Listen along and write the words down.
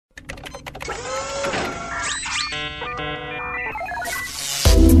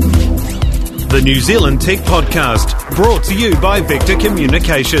The New Zealand Tech Podcast, brought to you by Vector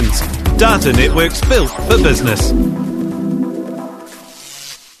Communications. Data networks built for business.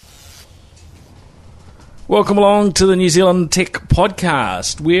 Welcome along to the New Zealand Tech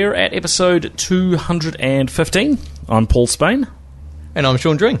Podcast. We're at episode 215. I'm Paul Spain. And I'm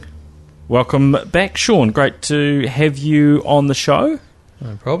Sean Dring. Welcome back, Sean. Great to have you on the show.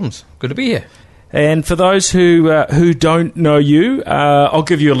 No problems. Good to be here. And for those who don't know you, I'll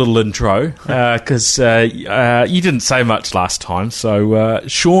give you a little intro because you didn't say much last time. So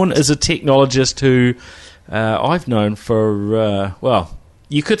Sean is a technologist who I've known for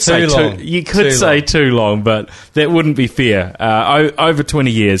you could say too long, but that wouldn't be fair. Over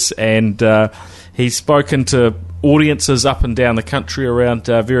 20 years, and he's spoken to audiences up and down the country around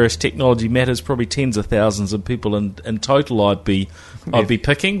various technology matters, probably tens of thousands of people in total. I'd be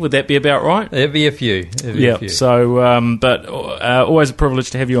picking. Would that be about right? There'd be a few. So, but always a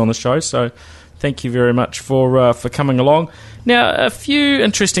privilege to have you on the show. So, thank you very much for coming along. Now, a few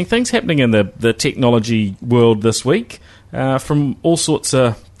interesting things happening in the technology world this week from all sorts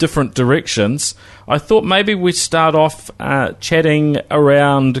of different directions. I thought maybe we'd start off chatting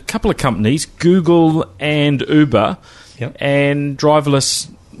around a couple of companies, Google and Uber, and driverless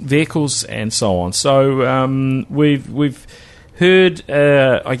vehicles and so on. So we've heard,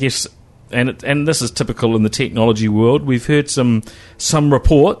 I guess, and this is typical in the technology world, we've heard some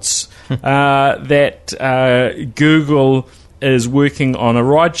reports that Google is working on a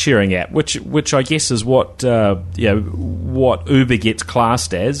ride-sharing app, which I guess is what Uber gets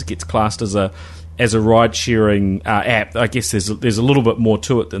classed as. It gets classed as a ride-sharing app. I guess there's a little bit more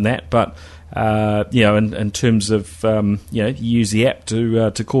to it than that, but in terms of you use the app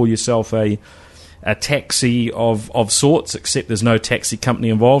to call yourself a taxi of sorts, except there's no taxi company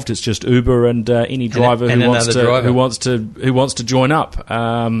involved. It's just Uber and any driver who wants to join up.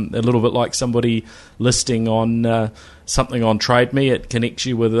 A little bit like somebody listing on something on Trade Me. It connects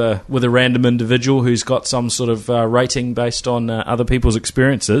you with a random individual who's got some sort of rating based on other people's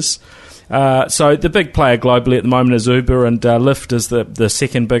experiences. So the big player globally at the moment is Uber, and Lyft is the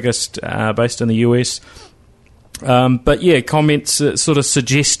second biggest based in the US. But yeah, comments sort of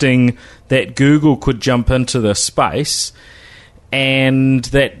suggesting that Google could jump into the space, and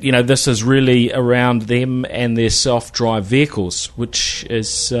that this is really around them and their self-drive vehicles, which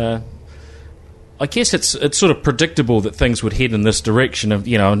is, I guess it's sort of predictable that things would head in this direction. Of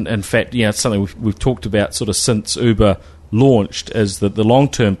in fact, it's something we've talked about sort of since Uber launched, is that the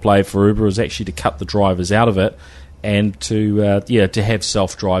long-term play for Uber is actually to cut the drivers out of it and to have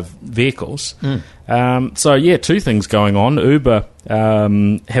self-drive vehicles. Two things going on. Uber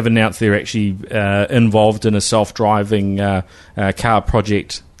have announced they're actually involved in a self-driving car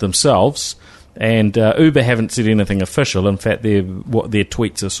project themselves, and Uber haven't said anything official. In fact, their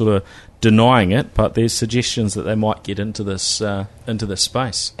tweets are sort of denying it, but there's suggestions that they might get into this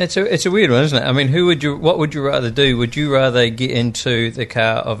space. It's a weird one, isn't it? I mean, what would you rather do? Would you rather get into the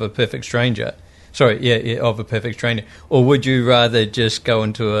car of a perfect stranger? Of a perfect stranger. Or would you rather just go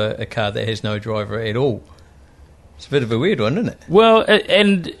into a car that has no driver at all? It's a bit of a weird one, isn't it? Well,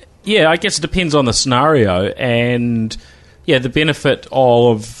 I guess it depends on the scenario, and the benefit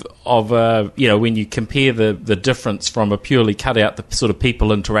of when you compare the difference from a purely cut out the sort of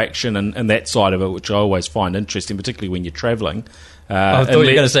people interaction and that side of it, which I always find interesting, particularly when you're travelling. I thought you were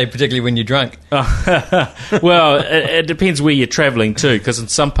going to say particularly when you're drunk. Well, it depends where you're travelling too, because in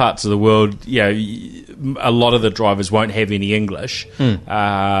some parts of the world, a lot of the drivers won't have any English.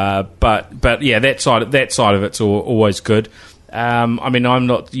 But that side of it's always good. I'm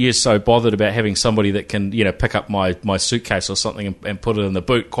not so bothered about having somebody that can pick up my suitcase or something and put it in the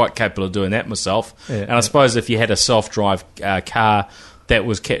boot. Quite capable of doing that myself. I suppose if you had a self-drive car that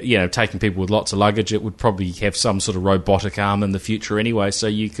was taking people with lots of luggage, it would probably have some sort of robotic arm in the future anyway, so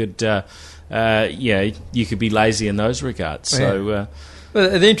you could you could be lazy in those regards. So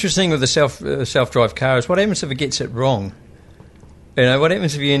well, the interesting with the self-drive car is what happens if it gets it wrong. What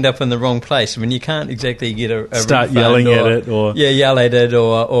happens if you end up in the wrong place? I mean, you can't exactly get a start yelling at it, or yell at it,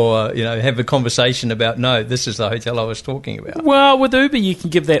 or have a conversation about, no, this is the hotel I was talking about. Well, with Uber, you can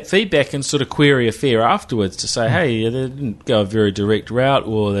give that feedback and sort of query a fare afterwards to say, hey, they didn't go a very direct route,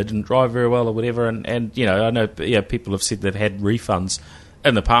 or they didn't drive very well, or whatever. And I know people have said they've had refunds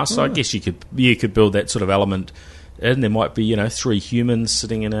in the past, so I guess you could build that sort of element in. There might be three humans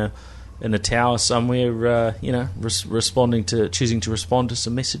sitting in a tower somewhere, choosing to respond to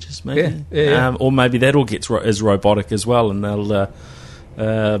some messages, maybe. Or maybe that all is robotic as well, and they'll.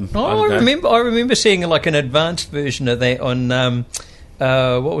 I remember seeing like an advanced version of that on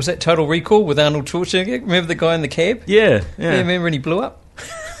what was that, Total Recall with Arnold Schwarzenegger? Remember the guy in the cab? Yeah. Remember when he blew up?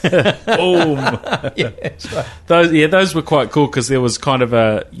 Boom. Yeah, that's right. Those were quite cool because there was kind of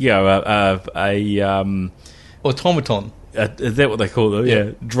a Automaton. is that what they call them?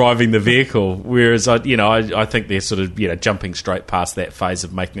 Yeah, driving the vehicle. Whereas I think they're sort of jumping straight past that phase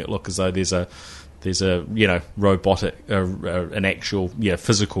of making it look as though there's a robotic, an actual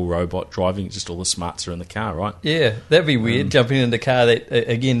physical robot driving. Just all the smarts are in the car, right? Yeah, that'd be weird. Jumping in the car that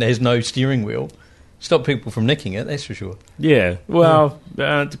again has no steering wheel. Stop people from nicking it. That's for sure. Yeah. Well,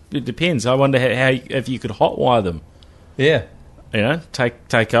 it depends. I wonder how if you could hotwire them. Yeah.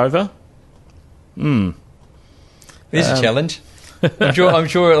 Take over. There's a challenge. I'm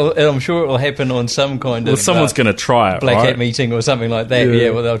sure it'll happen on some kind of. Well, someone's going to try it. Black right? Hat meeting or something like that. Yeah.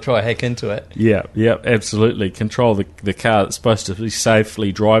 Well, they'll try to hack into it. Yeah, absolutely. Control the car that's supposed to be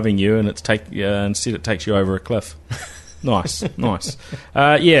safely driving you, and instead it takes you over a cliff. Nice. So,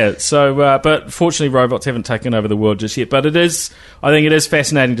 but fortunately, robots haven't taken over the world just yet. But I think it is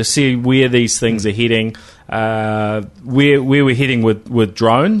fascinating to see where these things are heading. Where we're heading with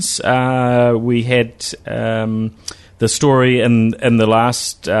drones. We had the story in the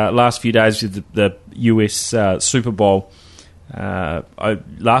last few days with the US Super Bowl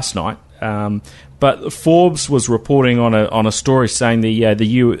last night. But Forbes was reporting on a story saying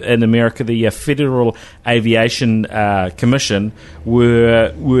in America the Federal Aviation Commission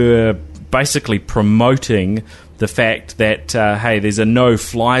were basically promoting the fact that hey, there's a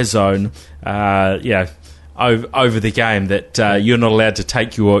no-fly zone over the game, that you're not allowed to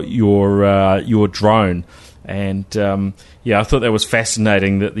take your drone. And I thought that was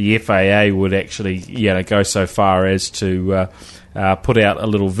fascinating that the FAA would actually go so far as to put out a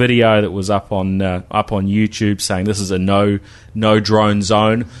little video that was up on YouTube saying this is a no drone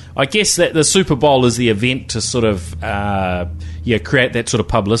zone. I guess that the Super Bowl is the event to sort of create that sort of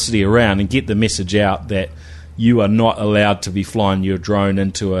publicity around and get the message out that you are not allowed to be flying your drone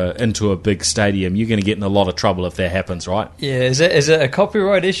into a big stadium. You're going to get in a lot of trouble if that happens, right? Yeah, is it a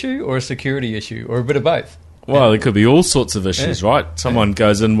copyright issue or a security issue or a bit of both? Well, there could be all sorts of issues, right? Someone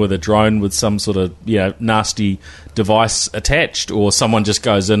goes in with a drone with some sort of nasty device attached, or someone just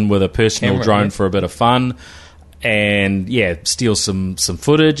goes in with a personal drone for a bit of fun and steals some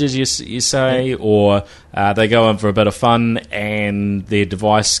footage, as you say, or they go in for a bit of fun and their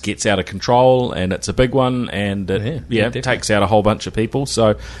device gets out of control and it's a big one and it takes out a whole bunch of people.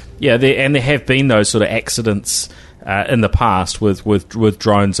 So there have been those sort of accidents in the past with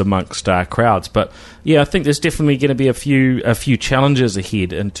drones amongst crowds, but I think there's definitely going to be a few challenges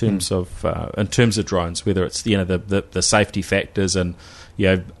ahead in terms of drones, whether it's the safety factors and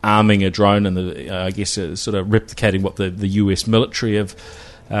arming a drone and I guess sort of replicating what the US military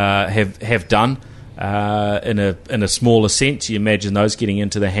have done in a smaller sense. You imagine those getting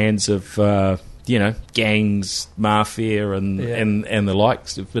into the hands of gangs, mafia, and the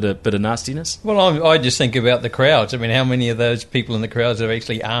likes, a bit of nastiness. Well, I just think about the crowds. I mean, how many of those people in the crowds are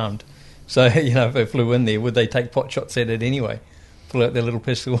actually armed? So, if they flew in there, would they take pot shots at it anyway? Pull out their little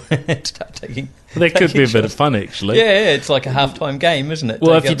pistol and start taking. Well, that could be a shots. bit of fun, actually. Yeah, it's like a halftime game, isn't it?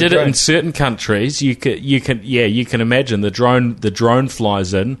 Well, if you did it in certain countries, you can imagine the drone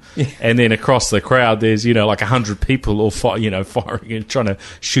flies in, and then across the crowd, there's like 100 people all firing and trying to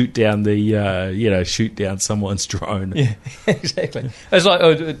shoot down someone's drone. Yeah, exactly. It's like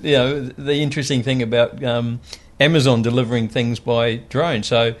the interesting thing about Amazon delivering things by drone.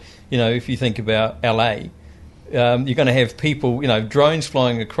 So if you think about LA. You're going to have people, drones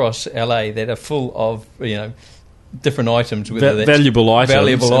flying across LA that are full of, different items. Valuable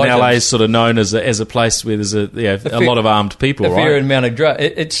items. And LA is sort of known as a place where there's a lot of armed people, right? A fair amount of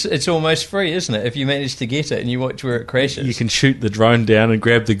drugs. It's almost free, isn't it? If you manage to get it and you watch where it crashes. You can shoot the drone down and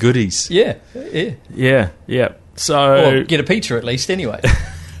grab the goodies. Yeah. So, or get a pizza at least, anyway.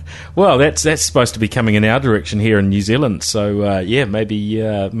 Well, that's supposed to be coming in our direction here in New Zealand. So maybe,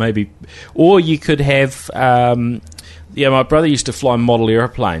 or you could have. My brother used to fly model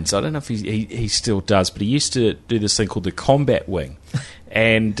airplanes. I don't know if he still does, but he used to do this thing called the combat wing,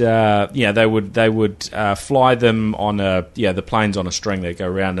 and they would fly them on the planes on a string. They go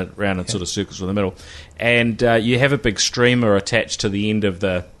round in sort of circles in the middle, and you have a big streamer attached to the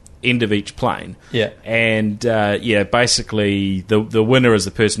end of each plane. Yeah. And basically the winner is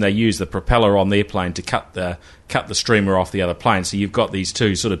the person they use the propeller on their plane to cut the streamer off the other plane. So you've got these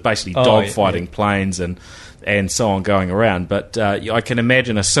two sort of basically dogfighting planes and so on going around. But I can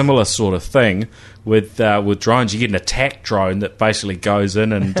imagine a similar sort of thing with drones. You get an attack drone that basically goes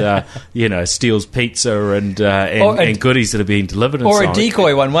in and steals pizza and goodies that are being delivered. Or a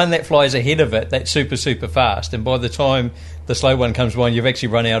decoy one that flies ahead of it that's super, super fast. And by the time the slow one comes by, you've actually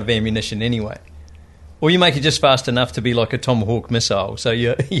run out of ammunition anyway. Or you make it just fast enough to be like a Tomahawk missile, so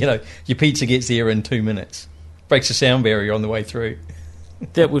your pizza gets there in 2 minutes, breaks the sound barrier on the way through.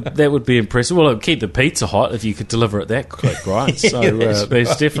 That would be impressive. Well, it would keep the pizza hot if you could deliver it that quick, right? So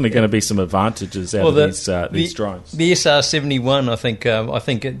there's definitely going to be some advantages out of these drones. The SR-71, I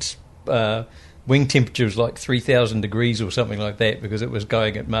think its wing temperature was like 3,000 degrees or something like that because it was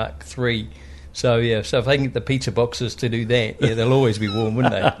going at Mach 3. So so if they can get the pizza boxes to do that, they'll always be warm,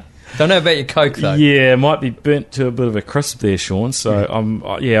 wouldn't they? Don't know about your Coke though. Yeah, it might be burnt to a bit of a crisp there, Sean. So I'm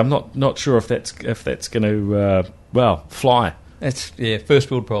not sure if that's going to fly. That's first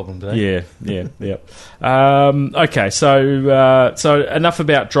world problems. Eh? Yeah. Okay, so enough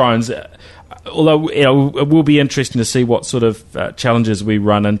about drones. Although it will be interesting to see what sort of challenges we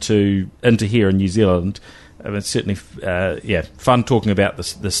run into here in New Zealand. I mean, it's certainly, fun talking about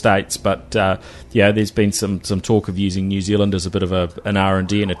the States, but there's been some talk of using New Zealand as a bit of an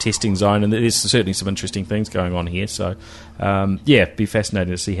R&D and a testing zone, and there's certainly some interesting things going on here. So, it'd be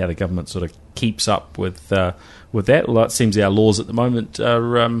fascinating to see how the government sort of keeps up with that. Although it seems our laws at the moment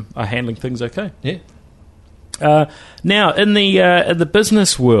are handling things okay. Yeah. Now, in the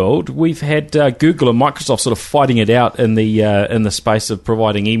business world, we've had Google and Microsoft sort of fighting it out in the space of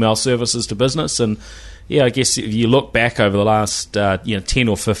providing email services to business. And I guess if you look back over the last 10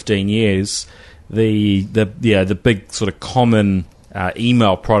 or 15 years, the big sort of common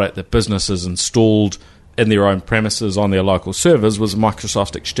email product that businesses installed in their own premises on their local servers was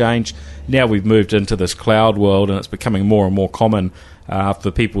Microsoft Exchange. Now we've moved into this cloud world, and it's becoming more and more common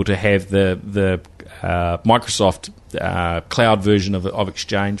for people to have the Microsoft cloud version of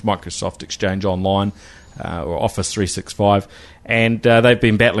Exchange, Microsoft Exchange Online, or Office 365, and they've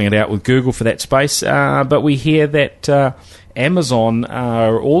been battling it out with Google for that space. But we hear that Amazon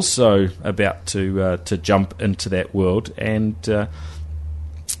are also about to jump into that world and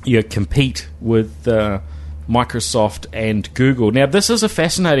compete with Microsoft and Google. Now, this is a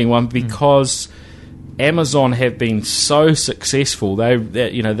fascinating one because Amazon have been so successful. They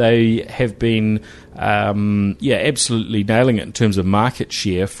have been absolutely nailing it in terms of market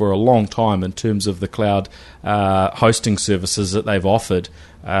share for a long time in terms of the cloud hosting services that they've offered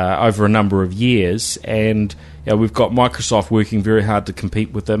over a number of years. And we've got Microsoft working very hard to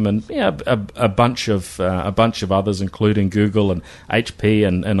compete with them, and a bunch of others, including Google and HP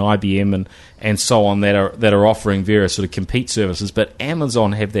and IBM and so on, that are offering various sort of compete services. But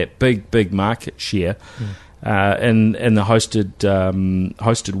Amazon have that big market share in the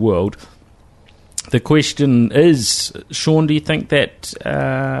hosted world. The question is, Sean, do you think that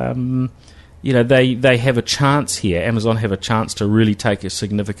they have a chance here? Amazon have a chance to really take a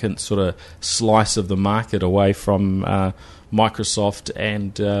significant sort of slice of the market away from Microsoft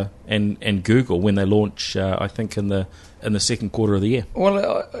and Google when they launch, I think, in the second quarter of the year.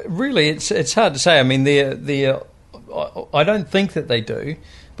 Well, really, it's hard to say. I mean, I don't think that they do.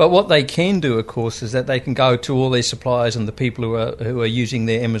 But what they can do, of course, is that they can go to all their suppliers and the people who are using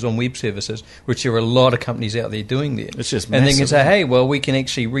their Amazon Web Services, which there are a lot of companies out there doing that. It's just and massive, they can say, hey, well, we can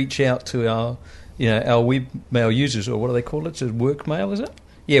actually reach out to our webmail users, or what do they call it? It's work mail, is it?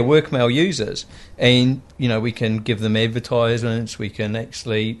 Yeah, work mail users, and we can give them advertisements. We can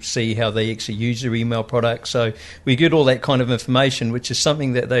actually see how they actually use their email products. So we get all that kind of information, which is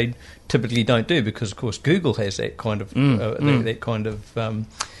something that they typically don't do because, of course, Google has that kind of that kind of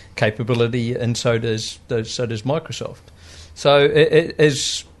capability, and so does Microsoft. So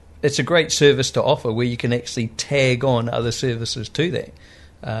it's a great service to offer where you can actually tag on other services to that.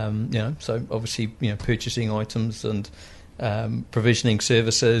 So obviously purchasing items and provisioning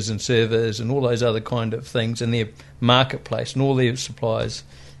services and servers and all those other kind of things in their marketplace, and all their suppliers,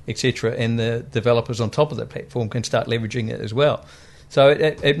 etc., and the developers on top of the platform can start leveraging it as well. So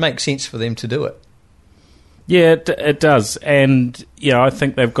it makes sense for them to do it. Yeah, it does, and I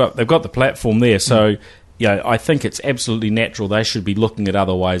think they've got the platform there. So I think it's absolutely natural they should be looking at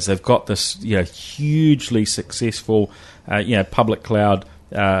other ways. They've got this hugely successful public cloud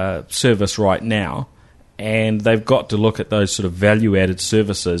service right now. And they've got to look at those sort of value-added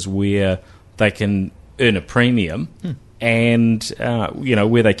services where they can earn a premium and,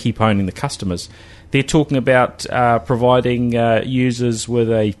 where they keep owning the customers. They're talking about providing users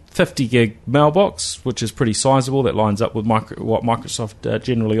with a 50-gig mailbox, which is pretty sizable. That lines up with what Microsoft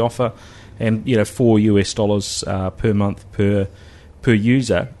generally offer, and, $4 per month per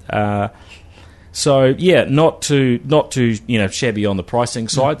user. So not too shabby on the pricing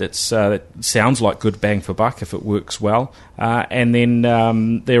side. That sounds like good bang for buck if it works well. And then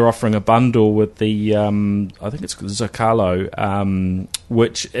they're offering a bundle with the I think it's Zocalo,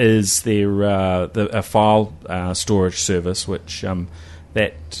 which is their a file storage service, which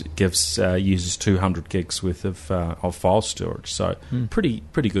that gives users 200 gigs worth of file storage. So pretty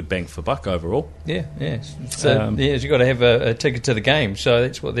good bang for buck overall. Yeah. So you've got to have a ticket to the game. So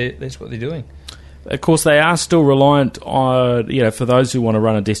that's what they're doing. Of course, they are still reliant on, for those who want to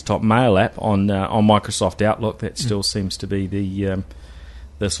run a desktop mail app on Microsoft Outlook. That still seems to be the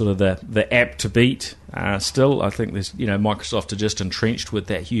sort of the app to beat. Still, I think there's Microsoft are just entrenched with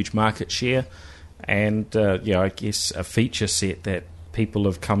that huge market share, and I guess a feature set that people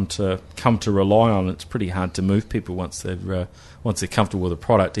have come to rely on. It's pretty hard to move people once they're comfortable with a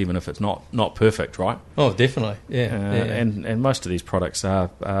product, even if it's not perfect, right? Oh, definitely, yeah. And most of these products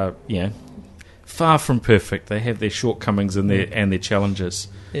are far from perfect. They have their shortcomings and their challenges.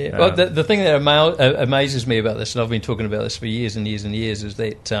 Yeah. Well, the thing that amazes me about this, and I've been talking about this for years and years and years, is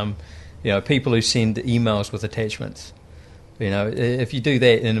that people who send emails with attachments. If you do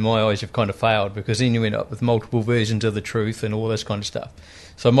that, in my eyes, you've kind of failed, because then you end up with multiple versions of the truth and all this kind of stuff.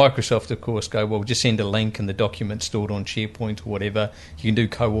 So Microsoft, of course, go, well, just send a link and the document's stored on SharePoint or whatever. You can do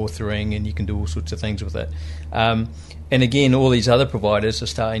co-authoring and you can do all sorts of things with it. And again, all these other providers are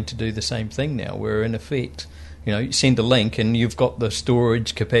starting to do the same thing now, where in effect, you send a link and you've got the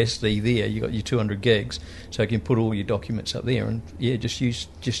storage capacity there. You've got your 200 gigs, so you can put all your documents up there and just use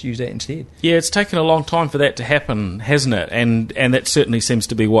that instead. Yeah, it's taken a long time for that to happen, hasn't it? And that certainly seems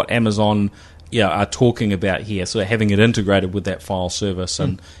to be what Amazon are talking about here. So having it integrated with that file service,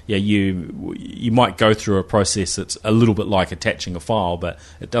 and you might go through a process that's a little bit like attaching a file, but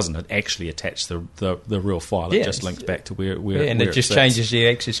it doesn't actually attach the real file. It just links back to where and it just changes the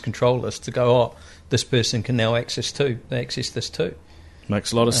access control list to go, this person can now access this too.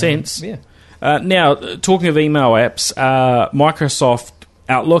 Makes a lot of sense. Now, talking of email apps, Microsoft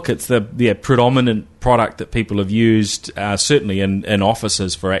Outlook, it's the predominant product that people have used, certainly in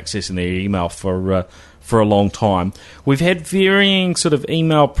offices, for accessing their email for a long time. We've had varying sort of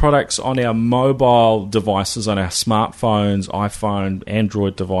email products on our mobile devices, on our smartphones, iPhone,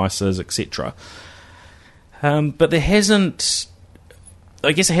 Android devices, etc. But there hasn't...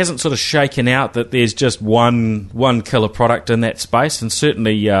 I guess it hasn't sort of shaken out that there's just one killer product in that space, and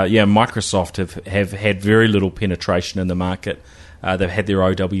certainly, Microsoft have had very little penetration in the market. They've had their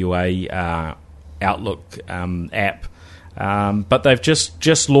OWA Outlook app, but they've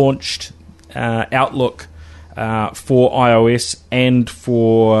just launched Outlook for iOS and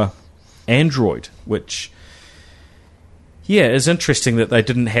for Android, which is interesting that they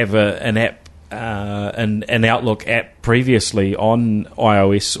didn't have an app. An Outlook app previously on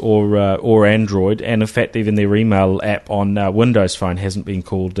iOS or Android, and in fact, even their email app on Windows Phone hasn't been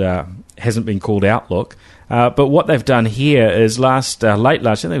called Outlook. But what they've done here is late last year,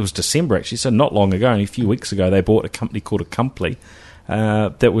 I think it was December actually, so not long ago, only a few weeks ago, they bought a company called Accompli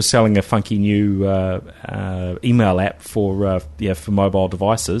that was selling a funky new email app for mobile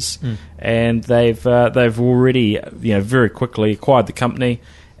devices, and they've already very quickly acquired the company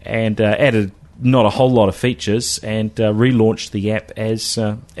and added not a whole lot of features, and relaunched the app as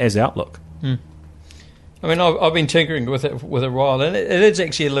Outlook. I mean, I've been tinkering with it a while, and it is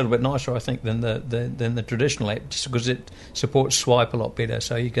actually a little bit nicer, I think, than the traditional app, just because it supports swipe a lot better.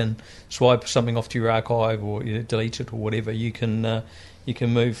 So you can swipe something off to your archive, or delete it, or whatever. You can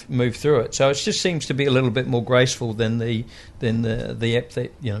move through it. So it just seems to be a little bit more graceful than the app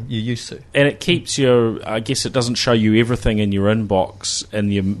that you're used to. And it keeps I guess it doesn't show you everything in your inbox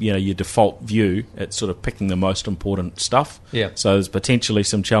in your default view. It's sort of picking the most important stuff. Yeah. So there's potentially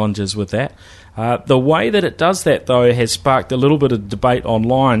some challenges with that. The way that it does that, though, has sparked a little bit of debate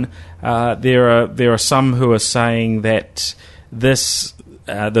online. There are some who are saying that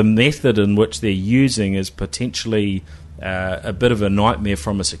the method in which they're using is potentially a bit of a nightmare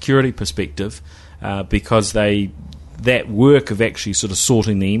from a security perspective, because that work of actually sort of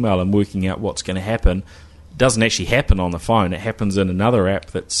sorting the email and working out what's going to happen doesn't actually happen on the phone. It happens in another app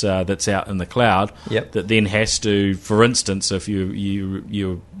that's out in the cloud. Yep. That then has to, for instance, if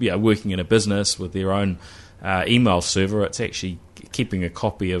you're working in a business with their own email server, it's actually keeping a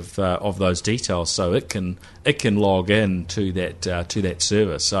copy of those details, so it can log in to that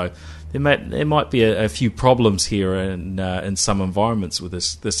server. So there might be a few problems here in some environments with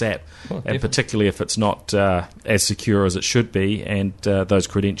this app, and particularly if it's not as secure as it should be, and those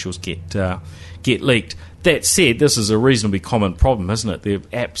credentials get leaked. That said, this is a reasonably common problem, isn't it? The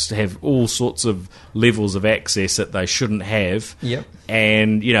apps have all sorts of levels of access that they shouldn't have. Yep.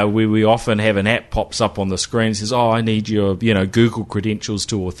 And we often have an app pops up on the screen and says, "Oh, I need your Google credentials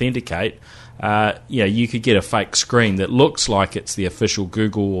to authenticate." You could get a fake screen that looks like it's the official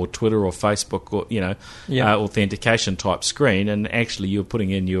Google or Twitter or Facebook or authentication type screen, and actually you're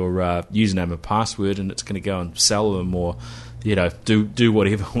putting in your username and password, and it's going to go and sell them or do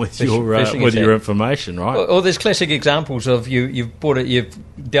whatever with phishing with attack. your information, right? Or there's classic examples of you've bought it, you've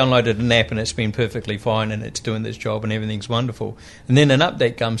downloaded an app and it's been perfectly fine and it's doing this job and everything's wonderful, and then an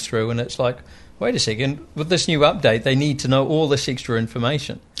update comes through and it's like, wait a second, with this new update they need to know all this extra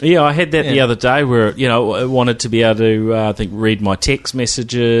information. Yeah, I had that the other day where I wanted to be able to I think read my text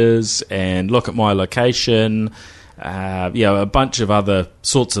messages and look at my location, a bunch of other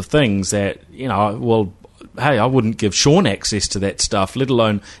sorts of things that hey, I wouldn't give Sean access to that stuff, let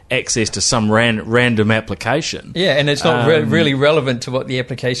alone access to some random application. Yeah, and it's not really relevant to what the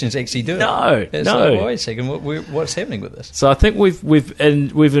application is actually doing. No. Like, wait a second, what's happening with this? So I think we've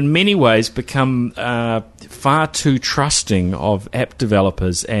in many ways become far too trusting of app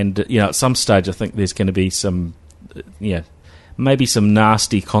developers, and at some stage I think there's going to be some, maybe some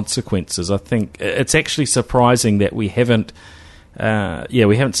nasty consequences. I think it's actually surprising that we haven't.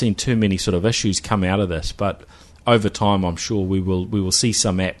 We haven't seen too many sort of issues come out of this, but over time I'm sure we will see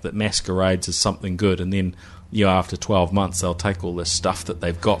some app that masquerades as something good, and then after 12 months they'll take all this stuff that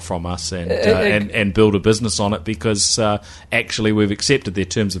they've got from us and build a business on it, because actually we've accepted their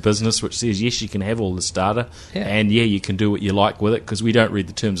terms of business, which says yes, you can have all this data, and you can do what you like with it, because we don't read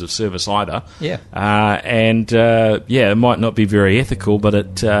the terms of service either. It might not be very ethical, but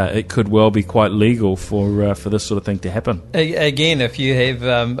it could well be quite legal for this sort of thing to happen. Again, if you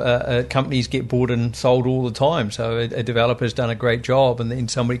have companies get bought and sold all the time, so a developer's done a great job and then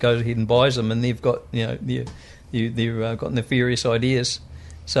somebody goes ahead and buys them and they've got they've got nefarious ideas.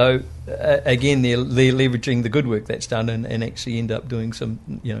 So again, they're leveraging the good work that's done and actually end up doing some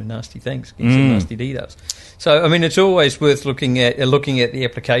nasty things, getting some nasty details. So I mean, it's always worth looking at the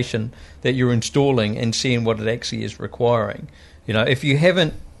application that you're installing and seeing what it actually is requiring. If you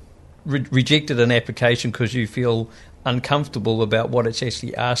haven't rejected an application because you feel uncomfortable about what it's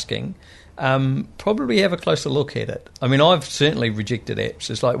actually asking, probably have a closer look at it. I mean, I've certainly rejected apps.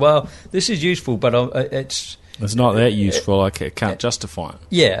 It's like, well, this is useful, but it's not that useful. I can't justify it.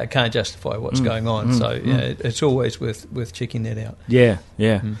 Yeah, I can't justify what's going on. It's always worth checking that out. Yeah.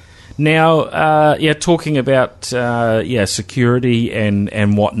 Now, talking about security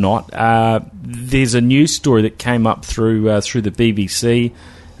and whatnot. There's a news story that came up through the BBC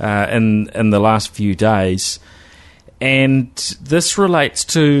in the last few days. And this relates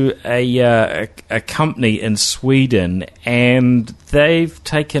to a company in Sweden, and they've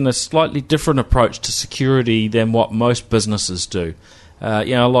taken a slightly different approach to security than what most businesses do. A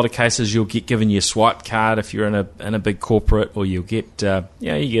lot of cases you'll get given your swipe card if you're in a big corporate, or you'll get you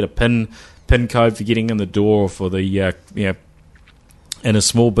get a pin code for getting in the door, or for the in a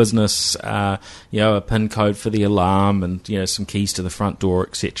small business, a pin code for the alarm, and some keys to the front door,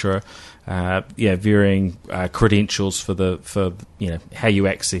 etc. Varying credentials for how you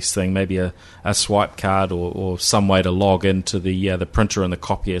access thing, maybe a swipe card or some way to log into the printer and the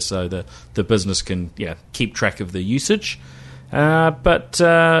copier, so the business can keep track of the usage. But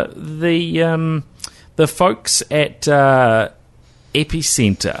the folks at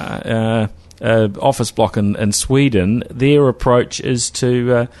Epicenter office block in Sweden, their approach is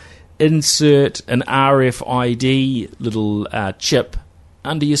to insert an RFID little chip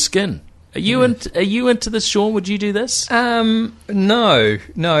under your skin. Are you into this, Sean? Would you do this? No. I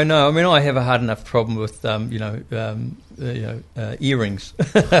mean, I have a hard enough problem with earrings.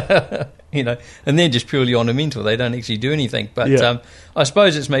 And they're just purely ornamental. They don't actually do anything. But I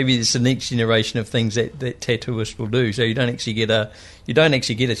suppose it's the next generation of things that tattooists will do. So you don't actually get a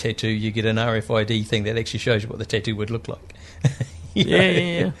tattoo. You get an RFID thing that actually shows you what the tattoo would look like.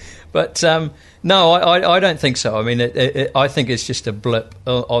 Yeah. But no, I don't think so. I mean, I think it's just a blip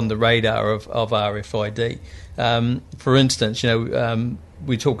on the radar of RFID. For instance,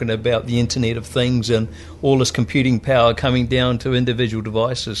 we're talking about the Internet of Things and all this computing power coming down to individual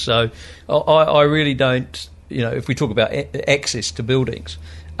devices. So I really don't, if we talk about access to buildings,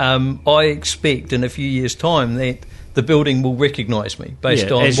 I expect in a few years' time that the building will recognise me based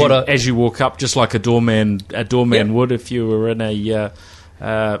on as you walk up, just like a doorman would if you were in a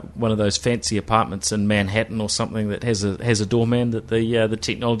one of those fancy apartments in Manhattan or something that has a doorman, that the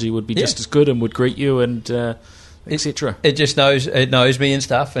technology would be just as good and would greet you and etc. It just knows me and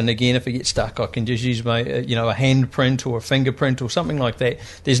stuff. And again, if it gets stuck, I can just use my a handprint or a fingerprint or something like that.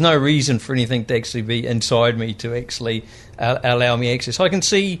 There's no reason for anything to actually be inside me to actually allow me access. I can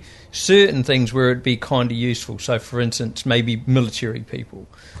see certain things where it'd be kind of useful. So, for instance, maybe military people.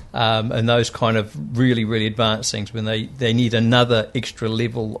 And those kind of really, really advanced things when they need another extra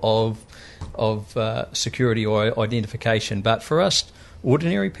level of security or identification. But for us,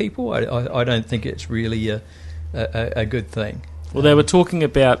 ordinary people, I don't think it's really a good thing. Well, they were talking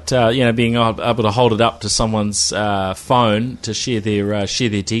about being able to hold it up to someone's phone to share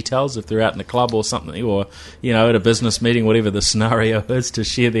their details if they're out in a club or something, or at a business meeting, whatever the scenario is, to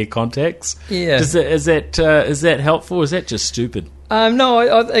share their contacts. Yeah, is that helpful? Or is that just stupid? No,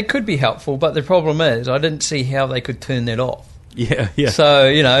 it could be helpful, but the problem is I didn't see how they could turn that off. Yeah. So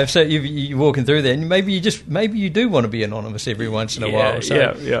you're walking through there, and maybe you do want to be anonymous every once in a while.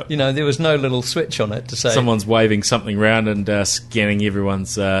 So there was no little switch on it to say someone's waving something around and scanning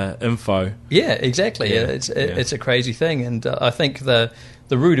everyone's info. Yeah, exactly. Yeah, it's a crazy thing, and I think the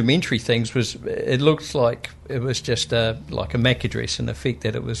rudimentary things it looked like it was just like a MAC address, in effect,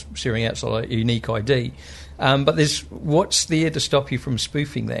 that it was sharing out sort of like a unique ID. But what's there to stop you from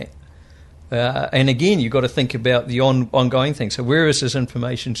spoofing that? And again, you've got to think about the ongoing thing. So where is this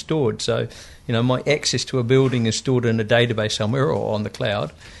information stored? So, my access to a building is stored in a database somewhere or on the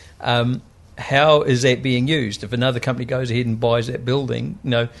cloud. How is that being used? If another company goes ahead and buys that building,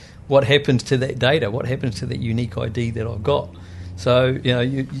 what happens to that data? What happens to that unique ID that I've got? So,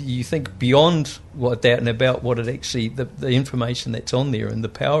 you think beyond what that and about what it actually, the information that's on there and the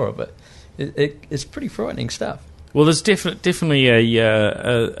power of it. It's pretty frightening stuff. Well, there's definitely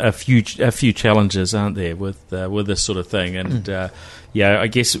a few challenges, aren't there, with this sort of thing? And I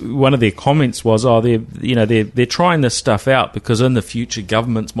guess one of their comments was, they're trying this stuff out because in the future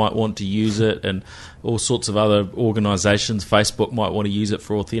governments might want to use it, and all sorts of other organisations, Facebook might want to use it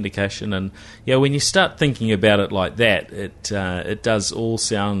for authentication. And when you start thinking about it like that, it does all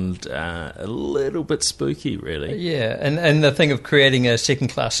sound a little bit spooky, really. Yeah, and the thing of creating a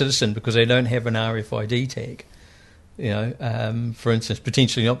second-class citizen because they don't have an RFID tag. For instance,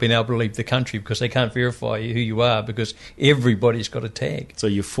 potentially not being able to leave the country because they can't verify who you are because everybody's got a tag. So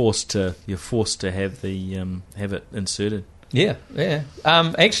you're forced to have have it inserted. Yeah.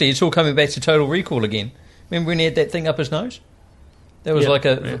 Actually, it's all coming back to Total Recall again. Remember when he had that thing up his nose? That was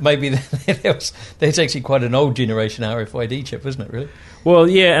maybe that's actually quite an old generation RFID chip, isn't it? Really? Well,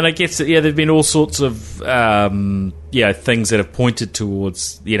 yeah, and I guess there've been all sorts of things that have pointed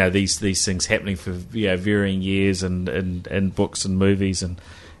towards these things happening for varying years and books and movies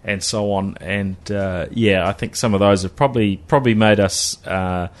and so on. And I think some of those have probably made us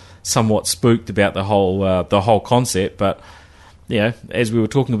somewhat spooked about the whole concept, but. As we were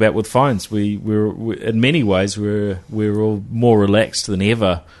talking about with phones, we're in many ways we're all more relaxed than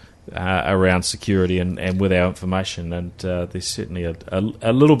ever around security and with our information, and there's certainly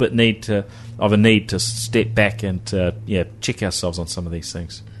a little bit of a need to step back and check ourselves on some of these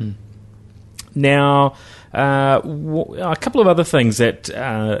things. Mm-hmm. Now, a couple of other things that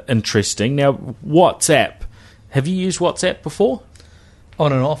are interesting. Now, WhatsApp. Have you used WhatsApp before?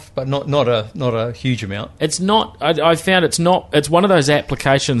 On and off, but not a huge amount. It's not. I found it's not. It's one of those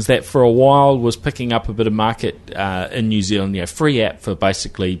applications that for a while was picking up a bit of market in New Zealand. Free app for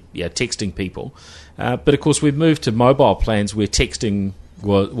basically texting people. But of course, we've moved to mobile plans where texting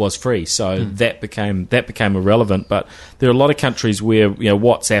was free, so that became irrelevant. But there are a lot of countries where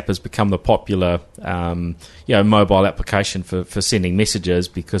WhatsApp has become the popular mobile application for sending messages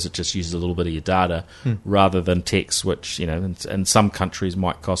because it just uses a little bit of your data rather than text, which in some countries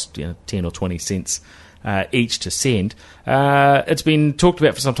might cost 10 or 20 cents each to send. It's been talked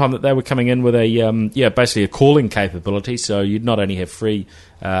about for some time that they were coming in with basically a calling capability, so you'd not only have free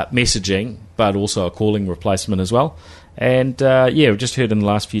messaging but also a calling replacement as well. And we've just heard in the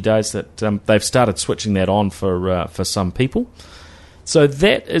last few days that they've started switching that on for some people. So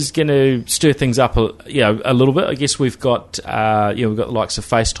that is going to stir things up a little bit. I guess we've got the likes of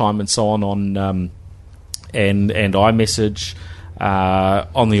FaceTime and so on and iMessage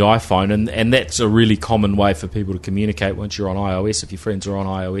on the iPhone, and that's a really common way for people to communicate once you're on iOS. If your friends are on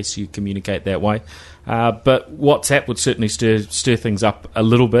iOS, you communicate that way. But WhatsApp would certainly stir things up a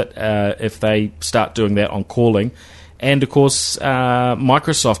little bit if they start doing that on calling. And, of course,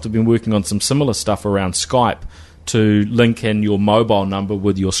 Microsoft have been working on some similar stuff around Skype to link in your mobile number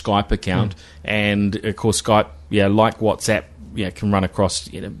with your Skype account. And, of course, Skype, like WhatsApp, can run across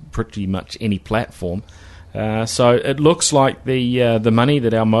pretty much any platform. So it looks like the money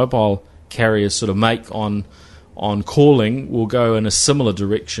that our mobile carriers sort of make on calling will go in a similar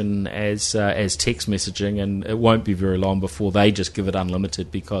direction as text messaging, and it won't be very long before they just give it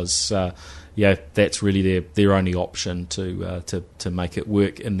unlimited because that's really their only option to make it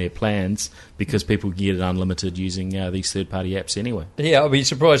work in their plans, because people can get it unlimited using these third-party apps anyway. Yeah, I'd be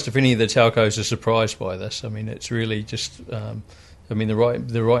surprised if any of the telcos are surprised by this. I mean, it's really just I mean, the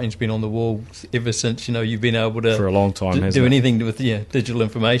writing's been on the wall ever since you've been able to for a long time do anything with digital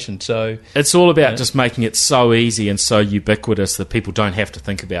information. So it's all about just making it so easy and so ubiquitous that people don't have to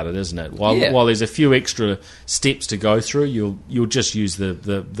think about it, isn't it? While there's a few extra steps to go through, you'll just use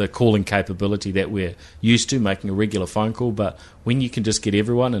the calling capability that we're used to, making a regular phone call. But when you can just get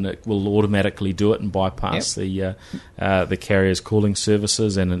everyone, and it will automatically do it and bypass the carrier's calling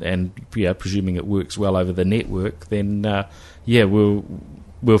services, and presuming it works well over the network, then we'll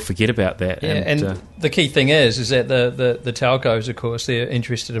forget about that. Yeah, and the key thing is that the telcos, of course, they're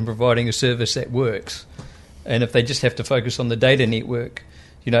interested in providing a service that works. And if they just have to focus on the data network,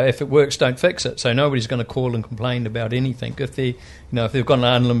 if it works, don't fix it. So nobody's going to call and complain about anything. If they've got an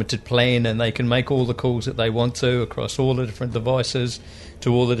unlimited plan and they can make all the calls that they want to across all the different devices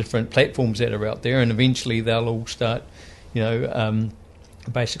to all the different platforms that are out there, and eventually they'll all start,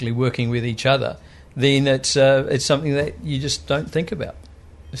 basically working with each other, then it's something that you just don't think about.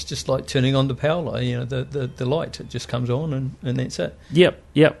 It's just like turning on the power light, the light. It just comes on and that's it. Yep,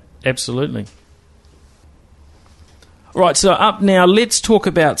 absolutely. Right, so up now, let's talk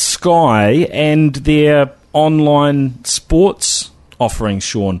about Sky and their online sports offerings,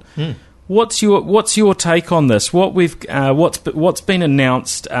 Sean. What's your take on this? What's been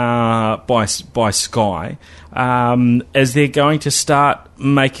announced by Sky is they're going to start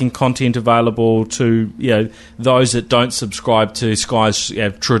making content available to those that don't subscribe to Sky's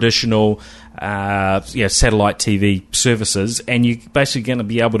traditional satellite TV services, and you're basically going to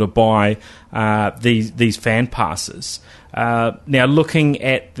be able to buy these fan passes. Now, looking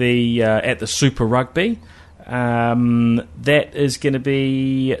at the Super Rugby. That is going to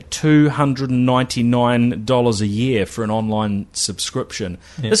be $299 a year for an online subscription.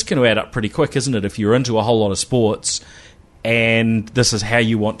 Yeah. This can add up pretty quick, isn't it? If you're into a whole lot of sports, and this is how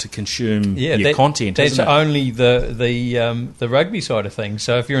you want to consume your content. That's isn't it? Only the rugby side of things.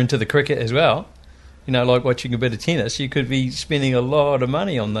 So if you're into the cricket as well, like watching a bit of tennis, you could be spending a lot of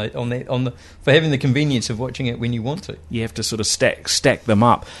money for having the convenience of watching it when you want to. You have to sort of stack them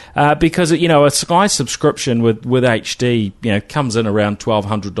up because a Sky subscription with HD comes in around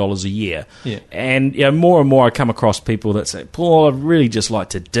 $1,200 a year. Yeah. And more and more I come across people that say, "Paul, I'd really just like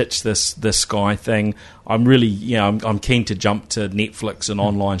to ditch this Sky thing. I'm really I'm keen to jump to Netflix and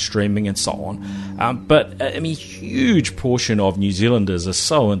online streaming and so on." But a huge portion of New Zealanders are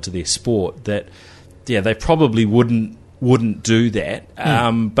so into their sport that they probably wouldn't do that.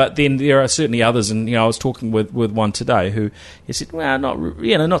 But then there are certainly others, and I was talking with one today who he said, "Well,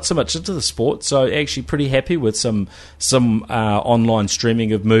 not so much into the sport, so actually pretty happy with some online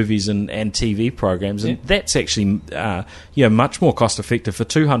streaming of movies and TV programs, and that's actually much more cost effective for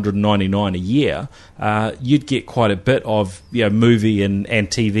 $299 a year. You'd get quite a bit of movie and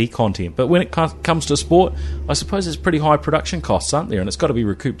TV content, but when it comes to sport, I suppose there's pretty high production costs, aren't there? And it's got to be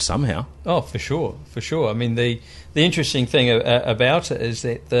recouped somehow." Oh, for sure. I mean, the interesting thing about it is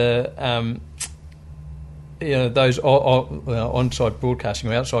that those on-site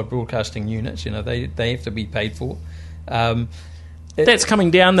broadcasting or outside broadcasting units, they have to be paid for. That's coming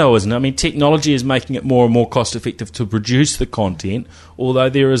down, though, isn't it? I mean, technology is making it more and more cost-effective to produce the content, although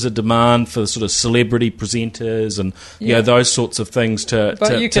there is a demand for sort of celebrity presenters and those sorts of things to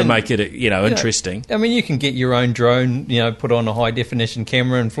make it interesting. I mean, you can get your own drone, put on a high-definition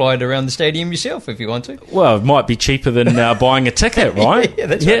camera and fly it around the stadium yourself if you want to. Well, it might be cheaper than buying a ticket, right?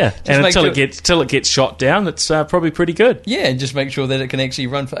 That's right. And until it gets shot down, it's probably pretty good. Yeah, and just make sure that it can actually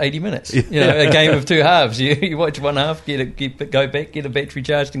run for 80 minutes. A game of two halves. You watch one half, go back, get a battery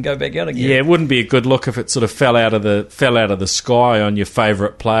charged, and go back out again. Yeah, it wouldn't be a good look if it sort of fell out of the sky on your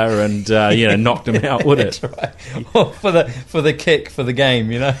favourite player and knocked him out, would it? That's right. Well, for the kick for the game,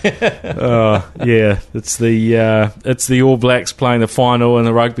 Oh yeah, it's the All Blacks playing the final in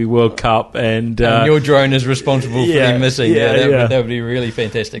the Rugby World Cup, and your drone is responsible for them missing. That would be really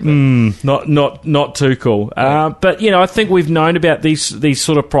fantastic. Not too cool. But I think we've known about these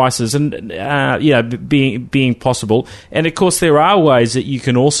sort of prices and being possible, and of course there are ways that you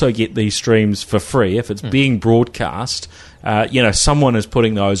can also get these streams for free if it's being broadcast. Someone is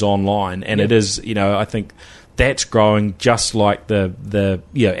putting those online, and it is, I think that's growing just like the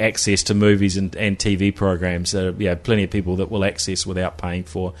access to movies and TV programs. There are plenty of people that will access without paying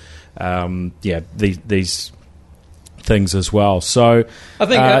for these things as well. So I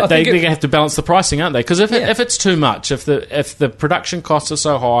think they're going to have to balance the pricing, aren't they? Because if it's too much, if the production costs are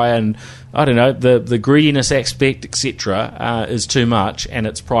so high, and I don't know, the greediness aspect, etc., is too much, and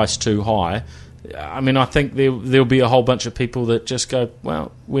it's priced too high, I mean, I think there'll be a whole bunch of people that just go,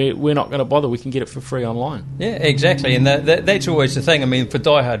 well, we're not going to bother. We can get it for free online. Yeah, exactly, and that's always the thing. I mean, for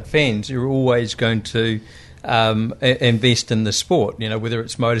diehard fans, you're always going to invest in the sport. Whether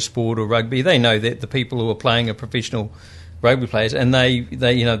it's motorsport or rugby, they know that the people who are playing are professional rugby players, and they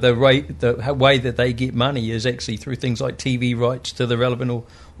the way that they get money is actually through things like TV rights to the relevant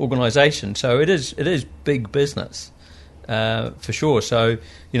organisation. So it is big business. For sure. So,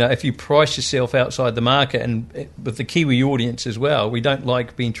 if you price yourself outside the market, and with the Kiwi audience as well, we don't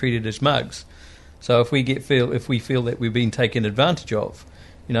like being treated as mugs. So if we feel that we've been taken advantage of,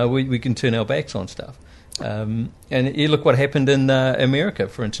 we can turn our backs on stuff. And you look what happened in America,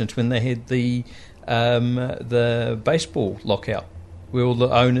 for instance, when they had the baseball lockout, where all the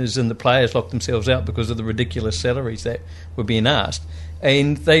owners and the players locked themselves out because of the ridiculous salaries that were being asked.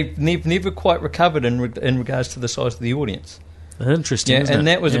 And they've never quite recovered in regards to the size of the audience. Interesting, isn't and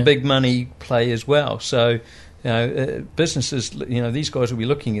it? that was a big money play as well. So, businesses, these guys will be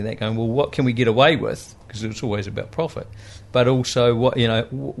looking at that going, well, what can we get away with? Because it's always about profit, but also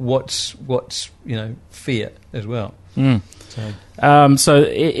what's fair as well. Mm. So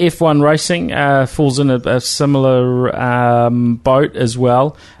F1 racing falls in a similar boat as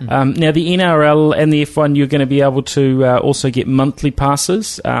well. Now the NRL and the F1, you're going to be able to also get monthly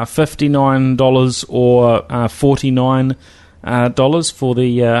passes, $59 or $49 for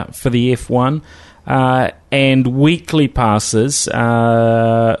the F1, and weekly passes,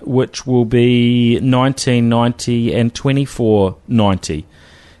 which will be $19.90 and $24.90.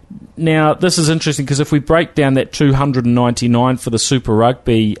 Now, this is interesting because if we break down that $299 for the Super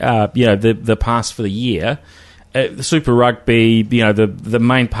Rugby, the pass for the year, the Super Rugby, the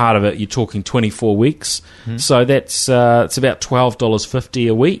main part of it, you're talking 24 weeks. Mm-hmm. So that's it's about $12.50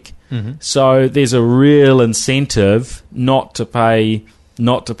 a week. Mm-hmm. So there's a real incentive not to pay the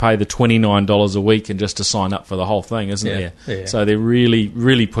 $29 a week and just to sign up for the whole thing, isn't there? Yeah. So they're really,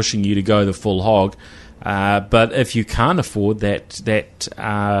 really pushing you to go the full hog. But if you can't afford that,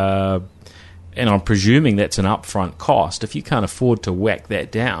 and I'm presuming that's an upfront cost, if you can't afford to whack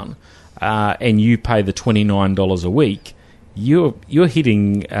that down, and you pay the $29 a week, you're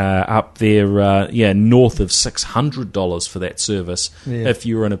hitting up there, north of $600 for that service. Yeah. If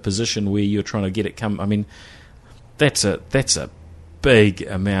you're in a position where you're trying to get it come, I mean, that's a big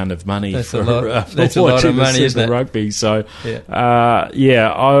amount of money that's for a lot of money, isn't it? Rugby. So,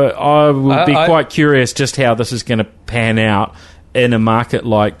 I would be quite curious just how this is going to pan out in a market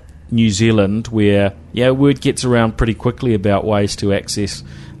like New Zealand, where word gets around pretty quickly about ways to access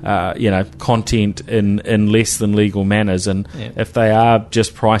content in less than legal manners, and if they are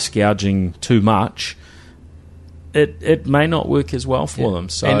just price gouging too much, it may not work as well for them.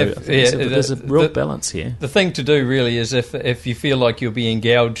 So there's a real balance here. The thing to do really is if you feel like you're being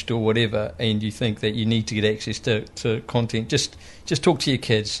gouged or whatever, and you think that you need to get access to content, just talk to your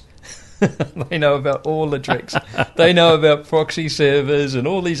kids. They know about all the tricks. They know about proxy servers and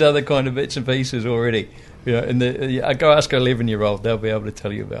all these other kind of bits and pieces already. Go ask an 11-year-old; they'll be able to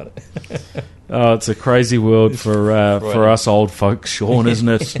tell you about it. Oh, it's a crazy world for us old folks, Sean, isn't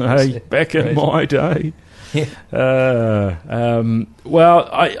it? Hey, back in my day. Yeah. Well,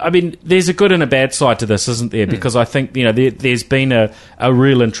 I mean, there's a good and a bad side to this, isn't there? Because I think there's been a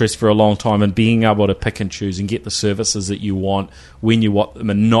real interest for a long time in being able to pick and choose and get the services that you want when you want them,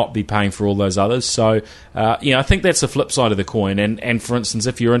 and not be paying for all those others. So, I think that's the flip side of the coin. And for instance,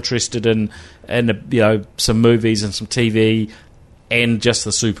 if you're interested in some movies and some TV and just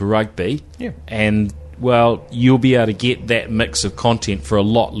the Super Rugby, and well, you'll be able to get that mix of content for a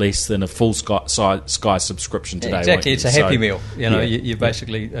lot less than a full Sky subscription today. Exactly, it's a happy meal. You're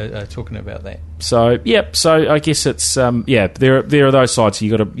basically talking about that. So, so I guess it's there are those sides.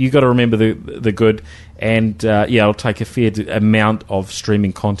 You got to remember the good, and it'll take a fair amount of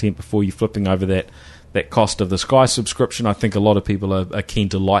streaming content before you're flipping over that cost of the Sky subscription. I think a lot of people are keen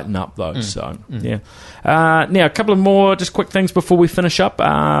to lighten up though. Now a couple of more just quick things before we finish up.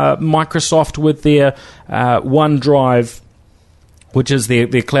 Microsoft with their OneDrive, which is their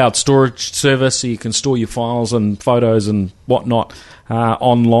cloud storage service, so you can store your files and photos and whatnot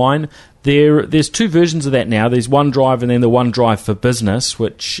online. There's two versions of that now. There's OneDrive and then the OneDrive for Business,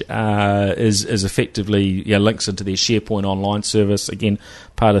 which is effectively links into their SharePoint online service, again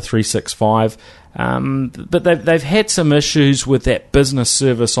part of 365. But they've had some issues with that business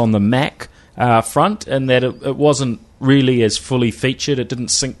service on the Mac front, in that it wasn't really as fully featured. It didn't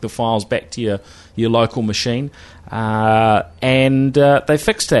sync the files back to your local machine. And they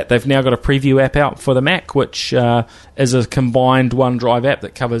fixed that. They've now got a preview app out for the Mac, which is a combined OneDrive app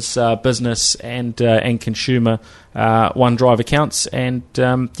that covers business and consumer OneDrive accounts, and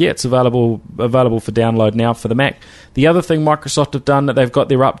it's available for download now for the Mac. The other thing Microsoft have done, that they've got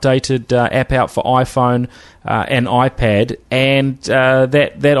their updated app out for iPhone and iPad, and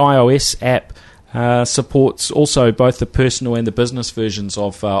that iOS app supports also both the personal and the business versions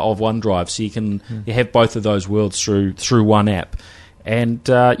of OneDrive, so you have both of those worlds through one app. And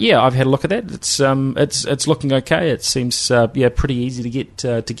I've had a look at that. It's looking okay. It seems pretty easy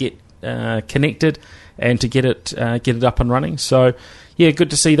to get connected and to get it up and running. So good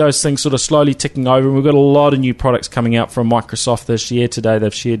to see those things sort of slowly ticking over. And we've got a lot of new products coming out from Microsoft this year. Today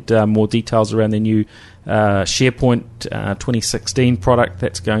they've shared more details around their new SharePoint 2016 product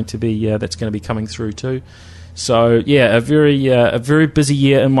that's going to be coming through too. So a very busy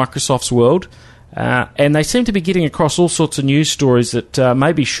year in Microsoft's world. And they seem to be getting across all sorts of news stories that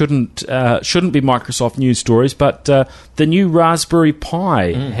maybe shouldn't be Microsoft news stories, but the new Raspberry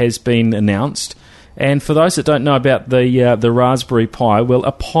Pi has been announced. And for those that don't know about the Raspberry Pi, well,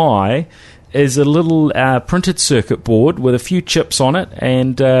 a Pi is a little printed circuit board with a few chips on it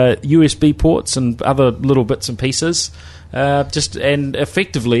and USB ports and other little bits and pieces. And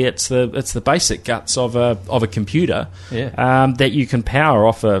effectively, it's the basic guts of a computer that you can power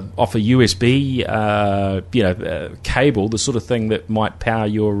off a USB cable, the sort of thing that might power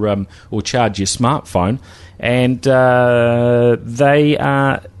your or charge your smartphone. And the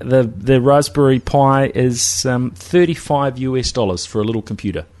Raspberry Pi is $35 for a little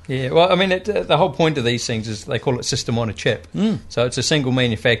computer. Yeah, well, I mean, the whole point of these things is they call it system on a chip. So it's a single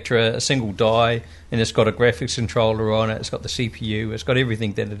manufacturer, a single die, and it's got a graphics controller on it. It's got the CPU. It's got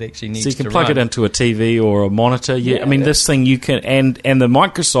everything that it actually needs to run. So you can plug it into a TV or a monitor. I mean, this thing you can, and the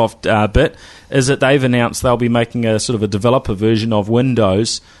Microsoft bit is that they've announced they'll be making a sort of a developer version of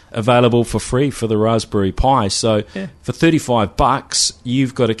Windows available for free for the Raspberry Pi. So for $35,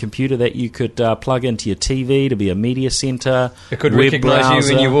 you've got a computer that you could plug into your TV to be a media center. It could recognise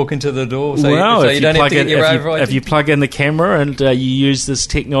you when you walk into the door, so you don't have to get your override. If you plug in the camera and you use this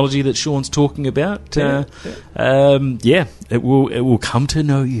technology that Sean's talking about, it will come to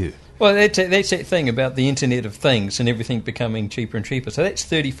know you. Well, that's that thing about the Internet of Things and everything becoming cheaper and cheaper. So that's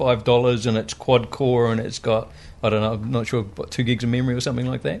 $35 and it's quad-core and it's got, I don't know, I'm not sure, 2 gigs of memory or something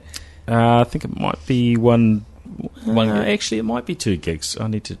like that? I think it might be one actually, it might be 2 gigs. I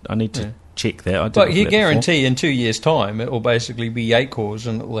need to check that. But you guarantee in 2 years' time it will basically be 8 cores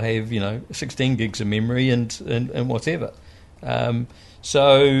and it will have 16 gigs of memory and whatever.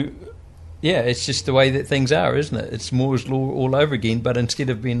 It's just the way that things are, isn't it? It's Moore's law all over again, but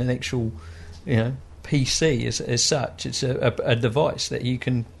instead of being an actual PC as such, it's a device that you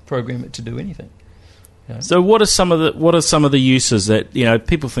can program it to do anything. So what are some of the uses that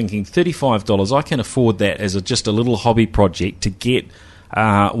people thinking $35? I can afford that as just a little hobby project to get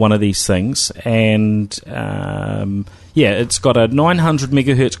one of these things, and it's got a 900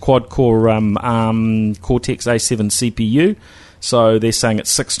 megahertz quad core ARM Cortex A7 CPU. So they're saying it's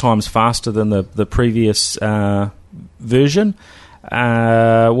 6 times faster than the previous version.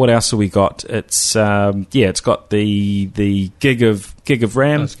 What else have we got? It's got the gig of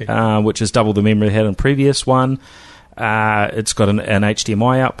RAM, which is double the memory it had in the previous one. It's got an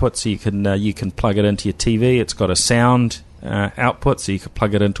HDMI output, so you can plug it into your TV. It's got a sound output, so you can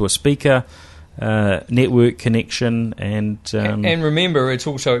plug it into a speaker. Network connection and remember, it's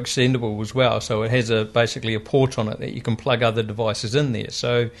also extendable as well. So it has basically a port on it that you can plug other devices in there.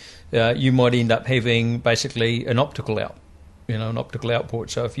 So you might end up having basically an optical out. An optical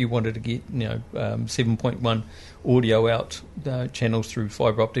output. So if you wanted to get 7.1 audio out channels through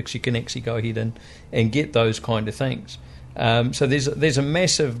fibre optics, you can actually go ahead and get those kind of things. So there's a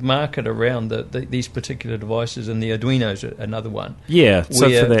massive market around these particular devices, and the Arduino's another one. Yeah, so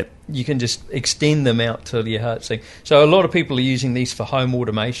for that you can just extend them out till your heart's sing. So a lot of people are using these for home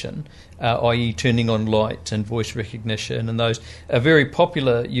automation, i.e. turning on lights and voice recognition, and those. A very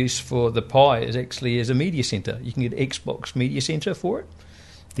popular use for the Pi is actually as a media center. You can get Xbox Media Center for it.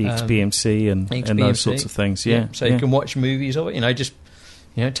 The XBMC and those sorts of things, yeah. So you can watch movies of it, just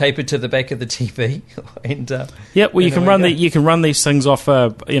tape it to the back of the TV, and you can run these things off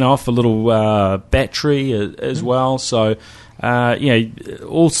a little battery as well. So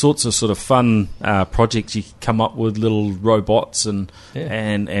all sorts of sort of fun projects you can come up with, little robots and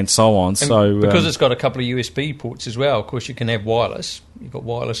so on. And because it's got a couple of USB ports as well, of course you can have wireless. You've got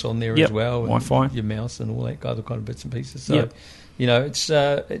wireless on there as well, and Wi-Fi, your mouse and all that other kind of bits and pieces. So. It's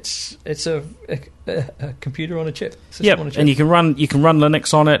a computer on a chip. And you can run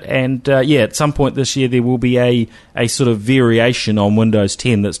Linux on it, and at some point this year there will be a sort of variation on Windows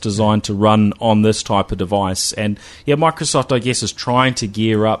 10 that's designed to run on this type of device. And Microsoft, I guess, is trying to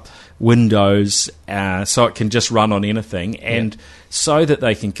gear up Windows so it can just run on anything, and so that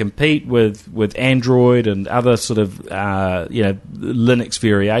they can compete with Android and other sort of Linux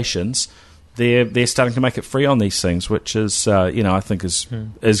variations. they're starting to make it free on these things, which is I think is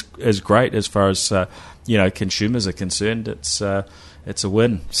great as far as consumers are concerned. It's a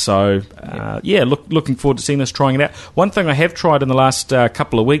win. So looking forward to seeing this, trying it out. One thing I have tried in the last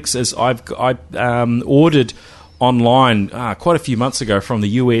couple of weeks is I ordered online quite a few months ago from the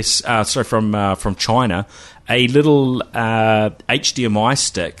US, from China, a little HDMI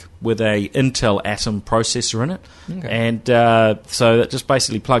stick with a Intel Atom processor in it, and so that just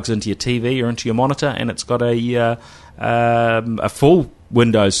basically plugs into your TV or into your monitor, and it's got a full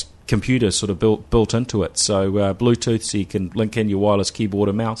Windows computer sort of built into it. So Bluetooth, so you can link in your wireless keyboard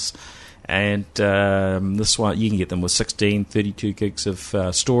and mouse. And this one, you can get them with 16, 32 gigs of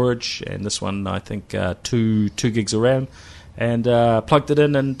storage, and this one, I think, 2 gigs of RAM. And plugged it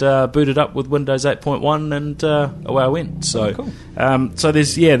in and booted up with Windows 8.1, and away I went. So, cool. So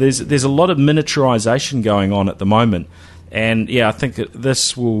there's a lot of miniaturization going on at the moment, and I think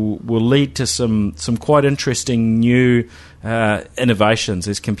this will lead to some quite interesting new innovations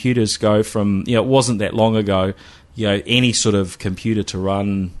as computers go from it wasn't that long ago. Any sort of computer to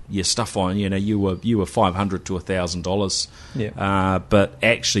run your stuff on, you were $500 to $1,000. Yeah. But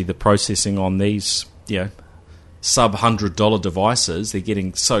actually, the processing on these, sub $100 devices, they're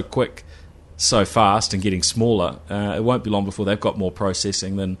getting so quick, so fast, and getting smaller. It won't be long before they've got more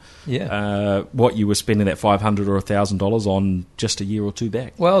processing than what you were spending that $500 or $1,000 on just a year or two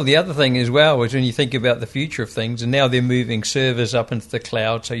back. Well, the other thing as well is when you think about the future of things, and now they're moving servers up into the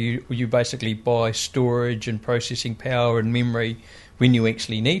cloud, so you basically buy storage and processing power and memory when you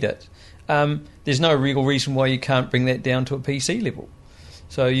actually need it. There's no real reason why you can't bring that down to a PC level.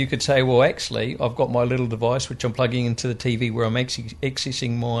 So you could say, well, actually, I've got my little device which I'm plugging into the TV where I'm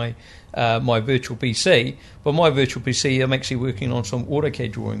accessing my virtual PC. But my virtual PC, I'm actually working on some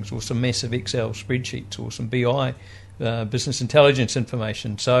AutoCAD drawings or some massive Excel spreadsheets or some BI, business intelligence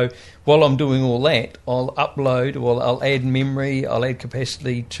information. So while I'm doing all that, I'll upload, or I'll add memory, I'll add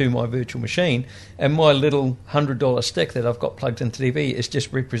capacity to my virtual machine, and my little $100 stick that I've got plugged into the TV is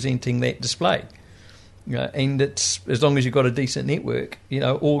just representing that display. And it's, as long as you've got a decent network,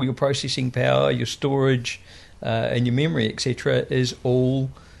 all your processing power, your storage, and your memory, etc., is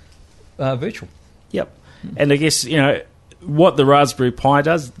all virtual. Yep. And I guess, what the Raspberry Pi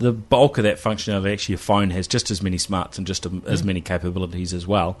does, the bulk of that functionality, actually, your phone has just as many smarts and just as many capabilities as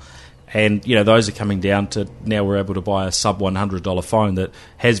well. And, those are coming down to now we're able to buy a sub $100 phone that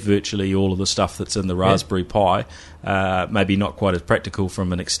has virtually all of the stuff that's in the Raspberry Pi. Maybe not quite as practical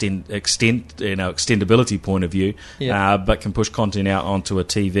from an extendability point of view, but can push content out onto a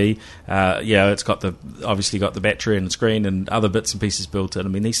TV. It's got obviously got the battery and the screen and other bits and pieces built in. I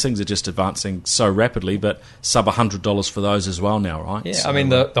mean, these things are just advancing so rapidly, but sub $100 for those as well now, right? Yeah, so, I mean,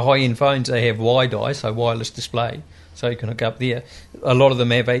 the high-end phones, they have WiDi, so wireless display. So you can hook up there. A lot of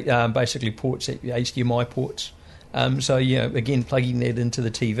them have basically ports, HDMI ports. Again, plugging that into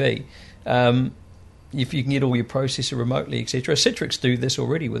the TV. If you can get all your processor remotely, etc. Citrix do this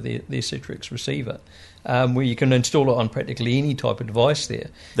already with their Citrix receiver, where you can install it on practically any type of device there.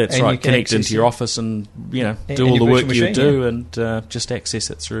 That's right. Connect into your office and do all the work you do and just access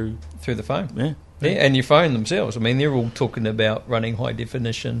it through the phone. Yeah. Yeah, and your phone themselves. I mean, they're all talking about running high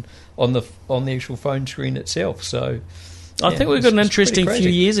definition on the actual phone screen itself. So, I think we've got an interesting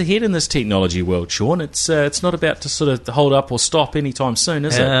few years ahead in this technology world, Sean. It's not about to sort of hold up or stop anytime soon,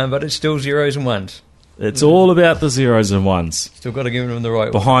 is it? But it's still zeros and ones. It's all about the zeros and ones. Still got to give them the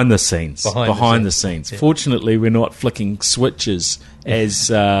right behind the scenes. Behind the scenes. Yeah. Fortunately, we're not flicking switches as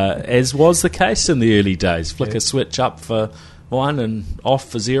was the case in the early days. Flick a switch up for one and off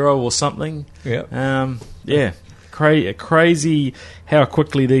for zero or something. Yeah. Crazy how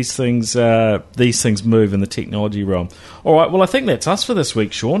quickly these things move in the technology realm. All right, well, I think that's us for this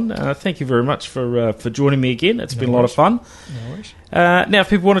week, Sean. Thank you very much for joining me again. It's been a lot of fun. No worries. Now, if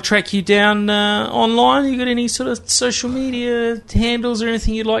people want to track you down online, you got any sort of social media handles or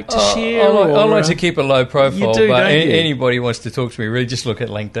anything you'd like to share? I like to keep a low profile, you do, but don't you? anybody wants to talk to me, really just look at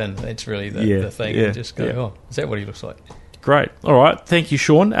LinkedIn. That's really the thing. Yeah, and just go, oh, is that what he looks like? Great. All right. Thank you,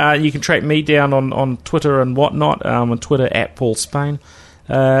 Sean. You can track me down on Twitter and whatnot. On Twitter at Paul Spain.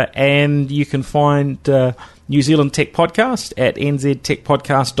 And you can find New Zealand Tech Podcast at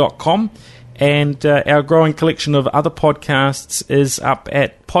nztechpodcast.com. And our growing collection of other podcasts is up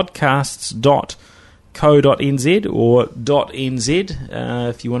at podcasts.co.nz or .nz.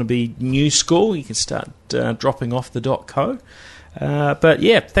 If you want to be new school, you can start dropping off the .co. But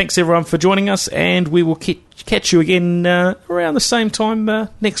yeah, thanks everyone for joining us, and we will catch you again around the same time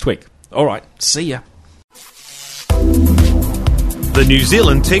next week. All right, see ya. The New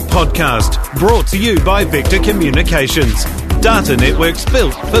Zealand Tech Podcast, brought to you by Vector Communications. Data networks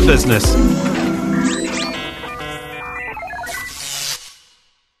built for business.